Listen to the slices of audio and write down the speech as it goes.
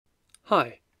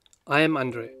Hi, I am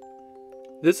Andre.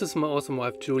 This is my awesome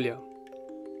wife Julia.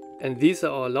 And these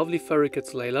are our lovely furry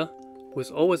kids Layla, who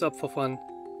is always up for fun,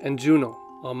 and Juno,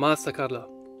 our master cuddler.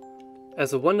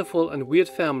 As a wonderful and weird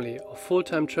family of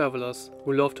full-time travelers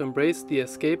who love to embrace the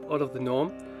escape out of the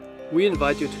norm, we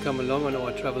invite you to come along on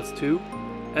our travels too,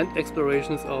 and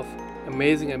explorations of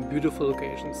amazing and beautiful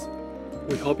locations.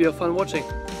 We hope you have fun watching.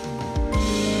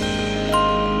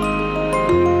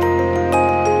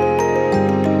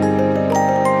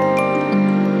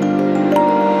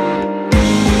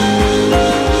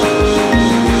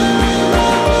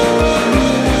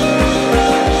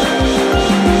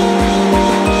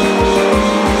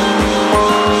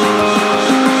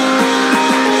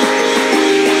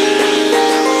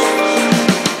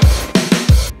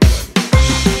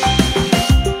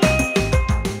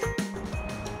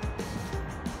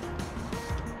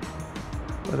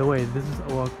 By the way, this is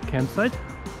our campsite.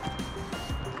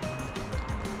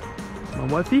 My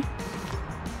wifey.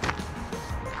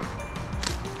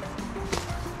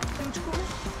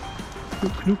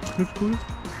 Knutschkugel.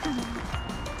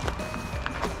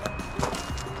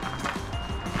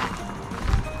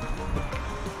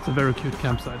 It's a very cute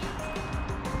campsite.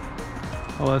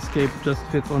 Our escape just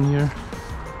fits on here. A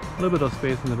little bit of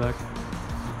space in the back.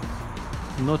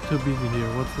 Not too busy here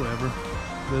whatsoever.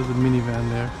 There's a minivan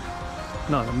there.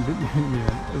 Not a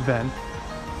minivan, a van.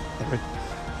 Sorry.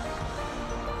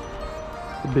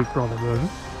 The big brother version.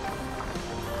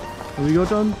 Can we go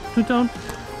down to town?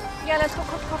 Yeah, let's go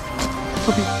cook coffee.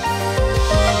 Coffee.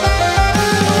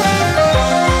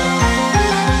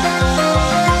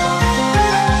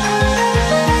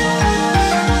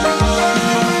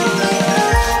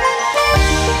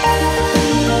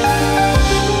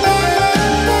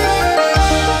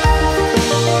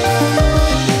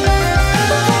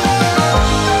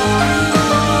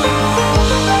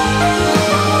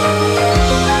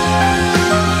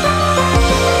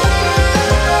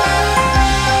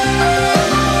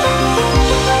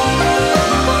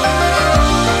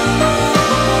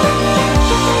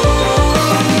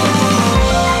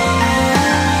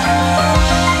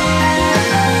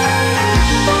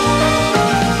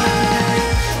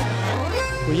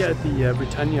 At the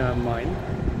Britannia mine.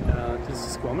 This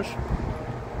is Squamish,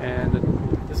 and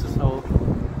this is how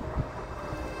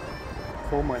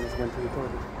coal miners went to the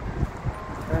toilet.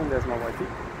 And there's my wifey.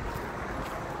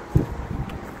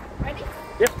 Ready?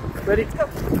 Yep, ready.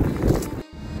 Let's go.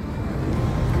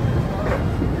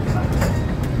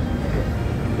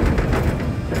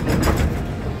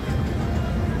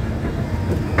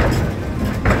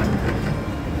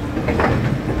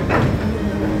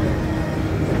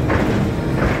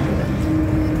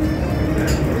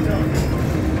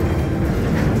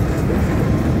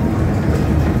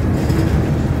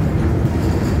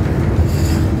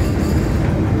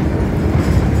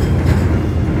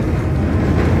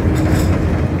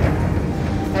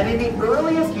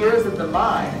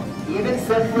 Even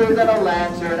simpler than a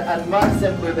lantern and much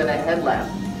simpler than a headlamp.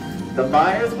 The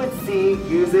miners would see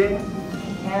using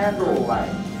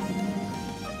candlelight.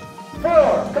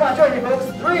 4, come on, join me folks.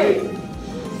 3,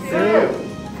 2,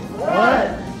 1.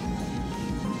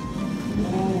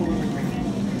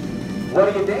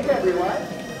 What do you think, everyone?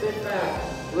 Sit back,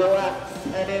 relax,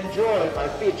 and enjoy my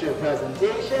feature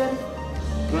presentation,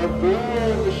 The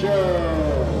Big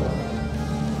Show.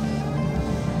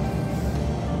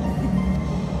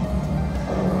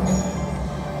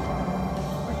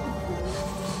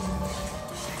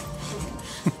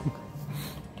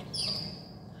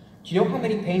 Do you know how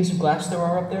many panes of glass there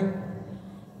are up there?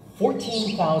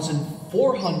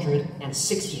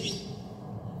 14,460.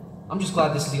 I'm just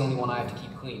glad this is the only one I have to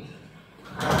keep clean.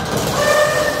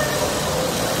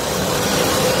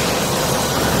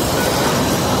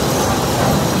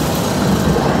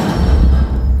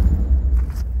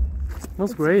 That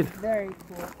was great. Very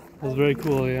cool. It was very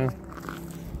cool, yeah.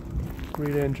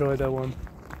 Really enjoyed that one.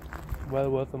 Well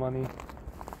worth the money.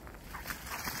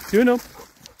 Juno!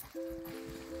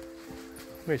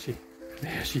 Where is she?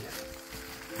 There she is.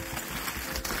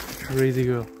 Crazy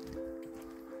girl.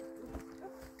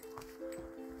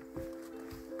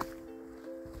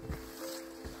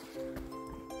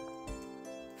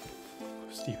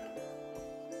 Steve.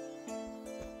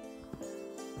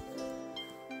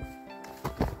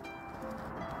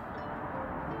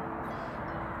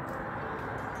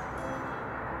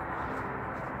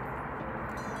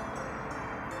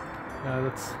 Yeah,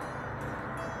 that's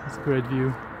a great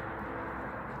view.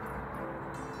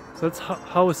 So that's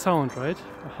how sound, right?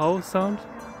 A how sound?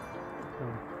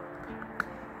 Oh.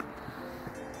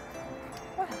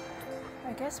 Well,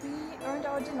 I guess we earned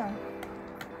our dinner.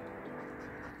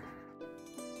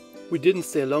 We didn't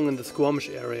stay long in the Squamish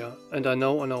area and are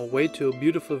now on our way to a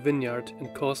beautiful vineyard in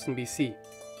Corson, BC.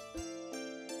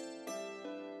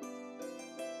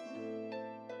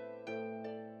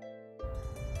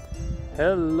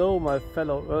 Hello my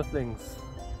fellow earthlings!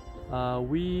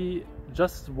 We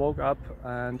just woke up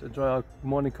and enjoy our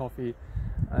morning coffee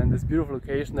in this beautiful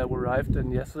location that we arrived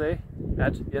in yesterday.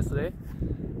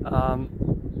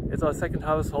 It's our second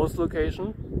host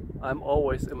location. I'm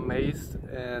always amazed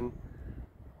in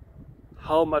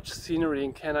how much scenery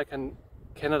in Canada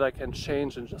can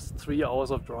change in just 3 hours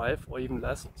of drive, or even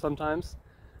less sometimes.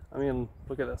 I mean,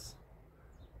 look at this.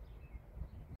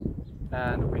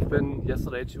 And we've been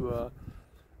yesterday to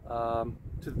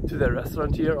the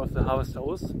restaurant here of the House,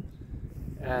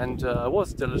 and it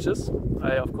was delicious.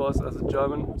 I, of course, as a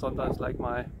German, sometimes like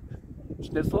my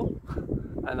schnitzel,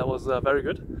 and that was very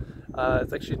good.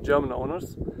 It's actually German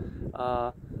owners.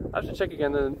 I have to check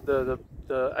again the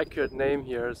accurate name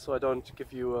here, so I don't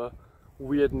give you a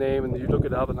weird name and you look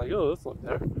it up and like, oh, that's not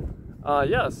there.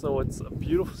 Yeah, so it's a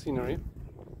beautiful scenery,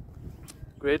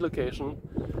 great location.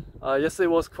 Yesterday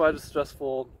was quite a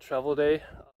stressful travel day.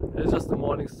 It's just the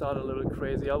morning started a little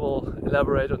crazy. I will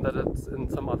elaborate on that in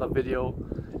some other video.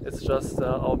 It's just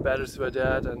our batteries were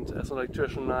dead, and as an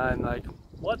electrician I'm like,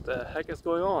 what the heck is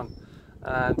going on?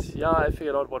 And yeah, I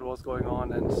figured out what was going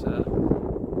on, and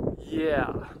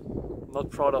yeah, not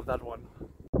proud of that one.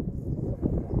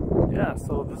 Yeah,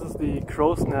 so this is the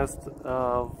Crow's Nest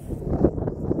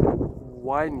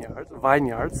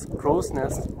vineyards. Crow's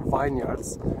Nest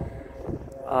Vineyards.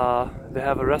 They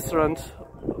have a restaurant,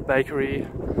 bakery,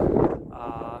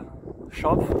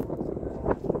 shop,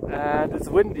 and it's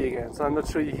windy again, so I'm not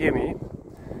sure you hear me.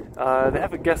 They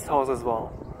have a guest house as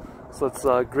well, so it's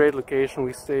a great location.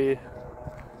 We stay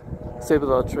with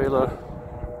our trailer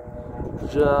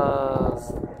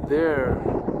just there.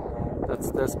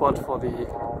 That's their spot for the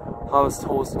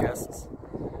host guests,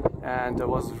 and it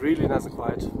was really nice and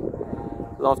quiet.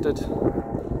 Loved it.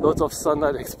 Lots of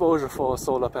sunlight exposure for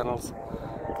solar panels,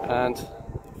 and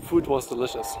food was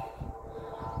delicious.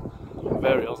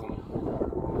 Very awesome.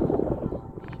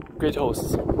 Great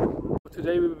hosts.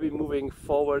 Today we will be moving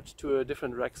forward to a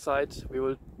different wreck site. We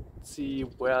will see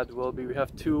where it will be. We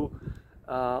have two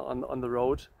on the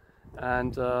road,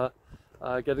 and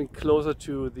getting closer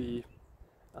to the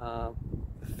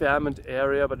ferment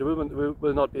area, but it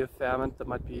will not be a ferment. That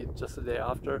might be just the day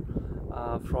after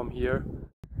from here.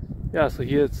 Yeah, so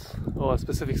here it's our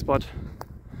specific spot.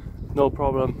 No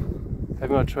problem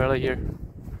having our trailer here.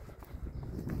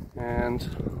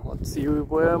 And let's see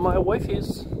where my wife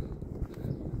is.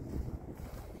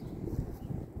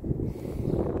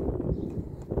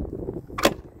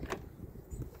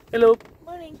 Hello.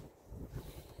 Morning.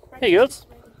 Hey girls.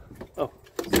 Oh,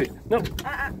 sweet. No.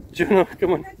 Juno,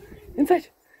 come on. Inside.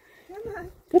 Come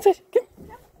on. Inside. Come.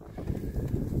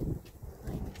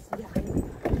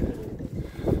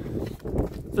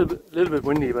 It's a little bit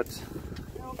windy, but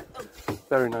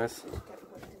very nice.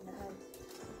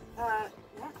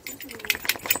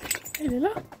 Hey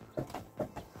Lila.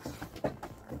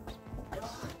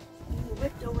 You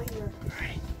whipped over here.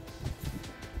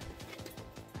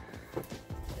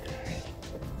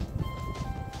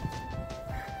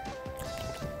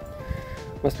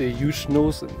 Must be a huge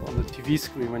nose on the TV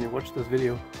screen when you watch this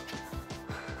video.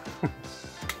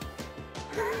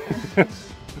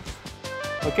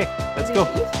 Okay, let's go.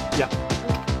 Yeah.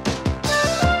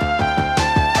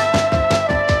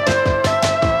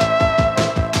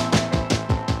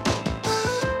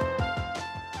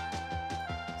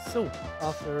 So,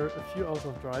 after a few hours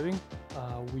of driving,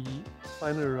 we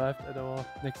finally arrived at our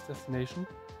next destination,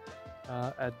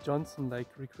 at Johnson Lake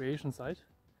Recreation Site.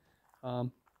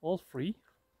 All free,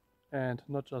 and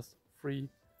not just free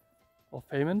of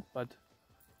payment, but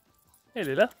hey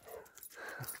Lila,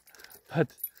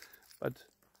 but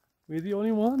we're the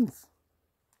only ones.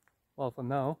 Well, for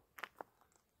now.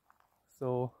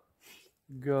 So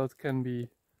girls can be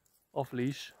off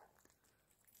leash.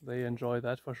 They enjoy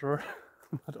that for sure.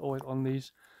 Not always on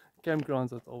leash. Campgrounds,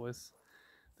 that's always,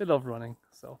 they love running.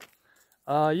 So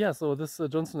yeah, so this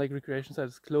Johnson Lake Recreation Site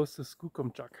is close to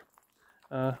Squamish.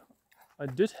 I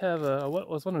did have a, I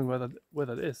was wondering where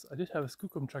that is. I did have a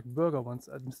Squamish burger once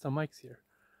at Mr. Mike's here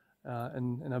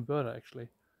in Alberta, actually.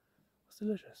 It was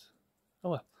delicious.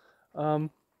 Oh well.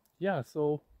 Yeah,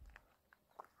 so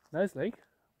nice lake,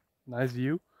 nice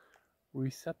view,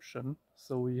 reception.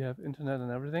 So we have internet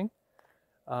and everything.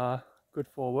 Good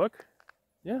for work.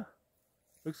 Yeah,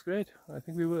 looks great. I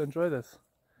think we will enjoy this,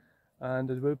 and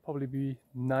it will probably be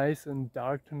nice and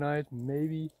dark tonight.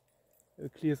 Maybe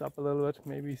it clears up a little bit.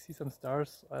 Maybe see some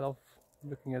stars. I love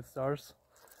looking at stars.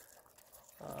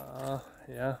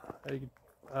 Yeah,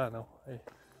 I don't know. I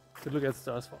could look at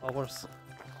stars for hours.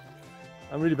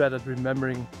 I'm really bad at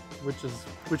remembering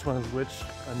which one is which.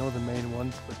 I know the main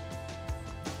ones, but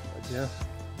yeah,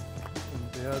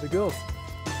 and they are the girls.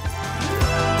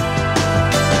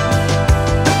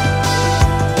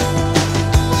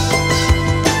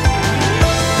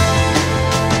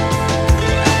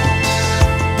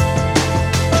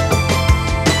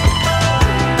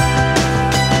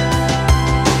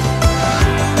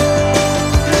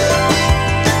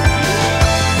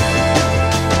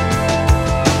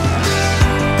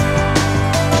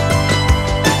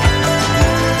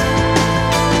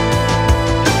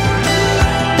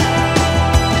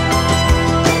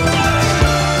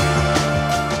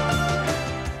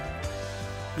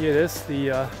 Here it is,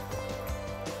 the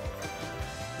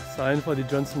sign for the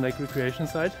Johnson Lake Recreation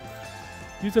Site.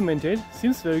 User maintained,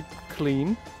 seems very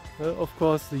clean. Of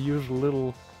course, the usual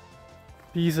little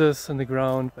pieces on the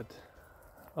ground, but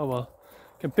oh well,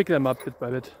 can pick them up bit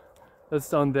by bit. That's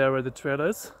down there where the trailer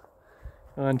is,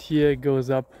 and here it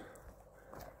goes up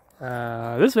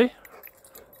this way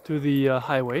to the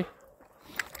highway.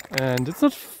 And it's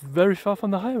not very far from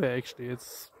the highway actually.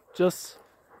 It's just,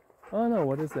 oh no,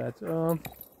 what is that?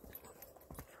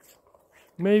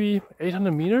 Maybe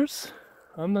 800 meters?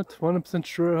 I'm not 100%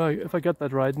 sure if I got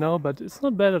that right now, but it's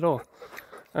not bad at all.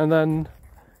 And then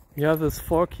you have this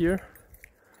fork here,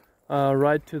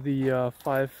 right to the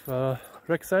 5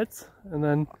 wreck sites, and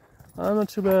then I'm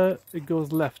not sure where it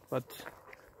goes left, but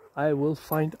I will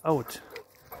find out.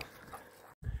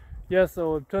 Yeah,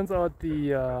 so it turns out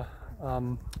the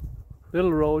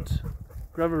little road,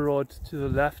 gravel road to the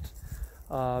left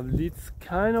leads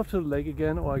kind of to the lake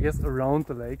again, or I guess around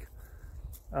the lake.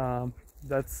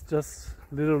 That's just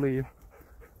literally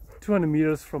 200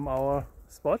 meters from our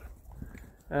spot,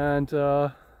 and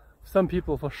some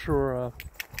people for sure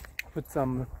put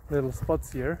some little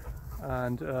spots here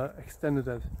and extended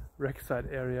that wreck site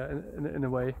area in a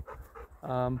way.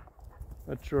 Not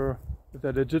sure if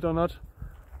they're legit or not,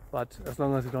 but as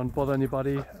long as you don't bother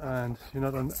anybody and you're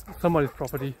not on somebody's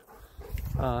property,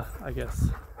 I guess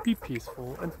be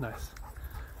peaceful and nice.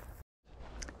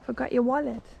 Forgot your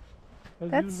wallet.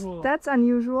 Usual. That's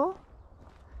unusual.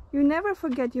 You never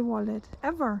forget your wallet,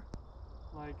 ever.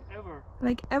 Like ever.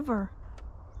 Like ever.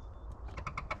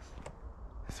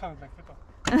 Sounds like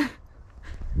Victron.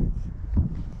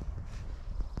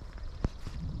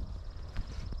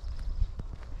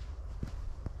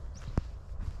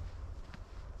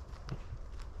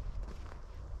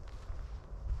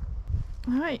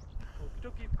 All right. Okie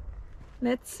dokie.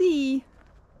 Let's see.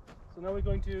 So now we're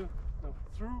going to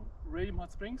through Radium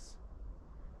Hot Springs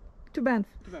To Banff.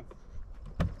 to Banff.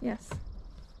 Yes.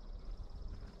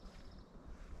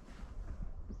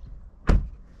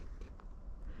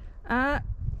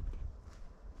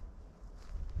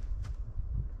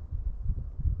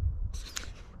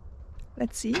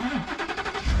 Let's see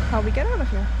how we get out of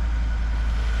here.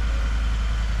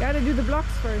 Gotta do the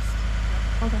blocks first.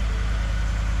 Okay.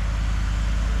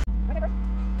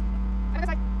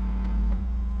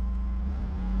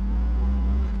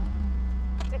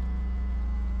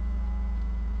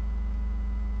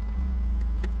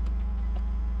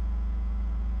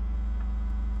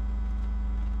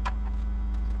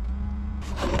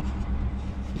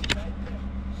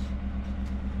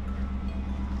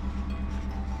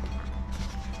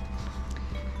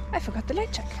 I forgot the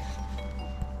light check.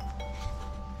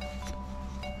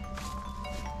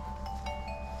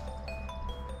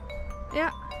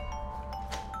 Yeah.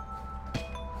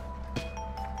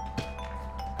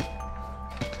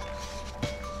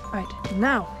 Right,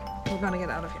 now we're gonna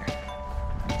get out of here.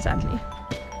 Sadly.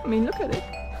 I mean, look at it.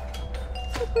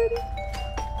 So pretty.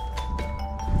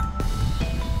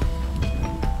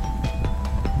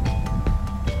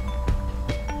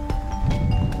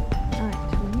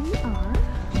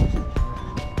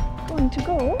 To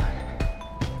go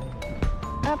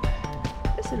up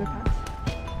this little path.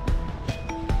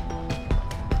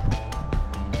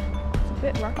 It's a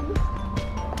bit rocky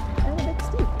and a bit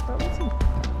steep, but we'll see.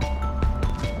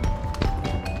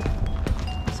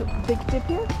 So big dip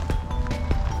here.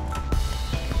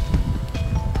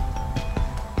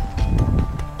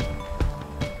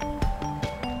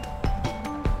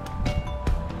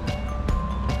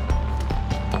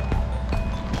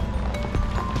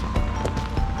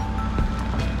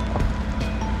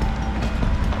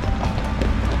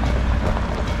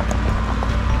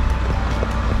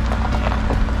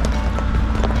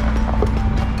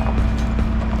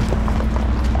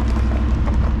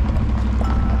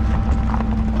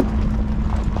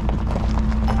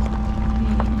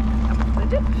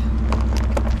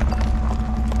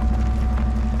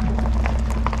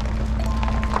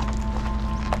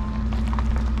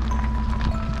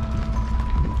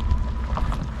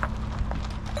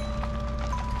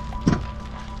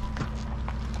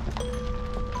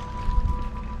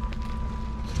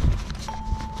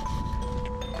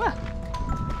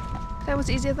 was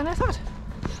easier than I thought.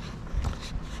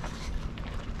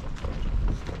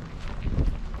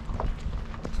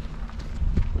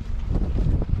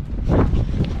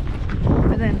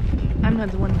 But then, I'm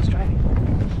not the one who's driving.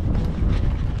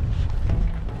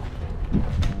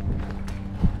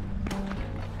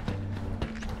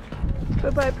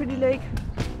 Bye-bye, pretty lake.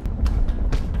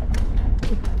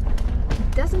 It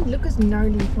doesn't look as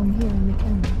gnarly from here in the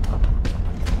camera.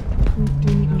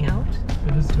 Do you need me out?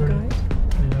 It is very, Guide?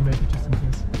 yeah, maybe just in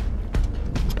case.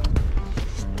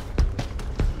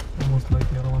 Almost like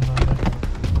the other one down there.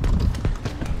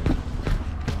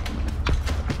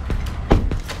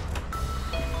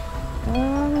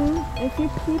 If you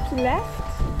keep left,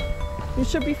 you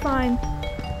should be fine.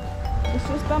 It's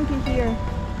just bumpy here.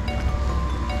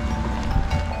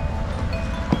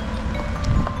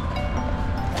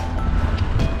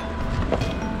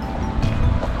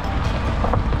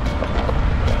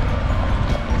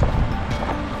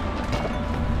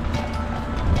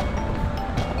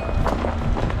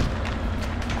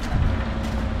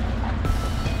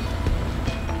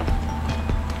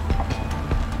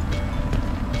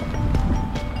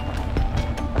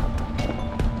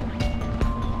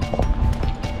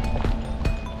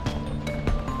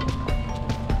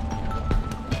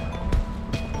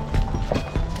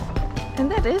 And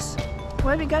that is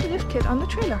why we got a lift kit on the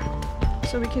trailer,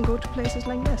 so we can go to places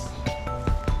like this.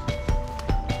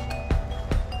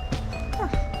 Huh.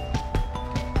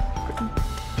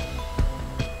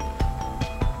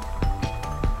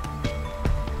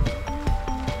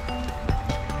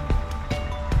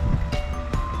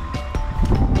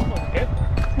 Okay.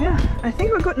 Yeah, I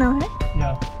think we're good now, hey?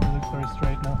 Yeah, it looks very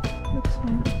straight now. Looks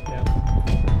fine. Yeah.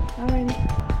 Alrighty.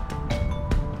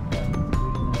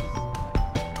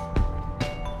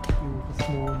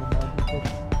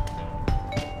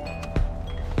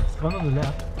 One on the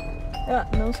left. Yeah,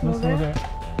 no snow, No snow there. there.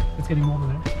 It's getting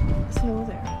warmer there. Snow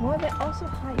there. Well, they're also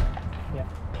higher. Yeah.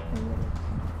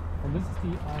 And this is the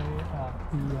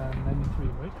 93,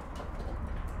 right?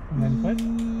 95?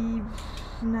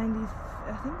 90,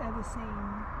 I think they're the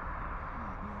same.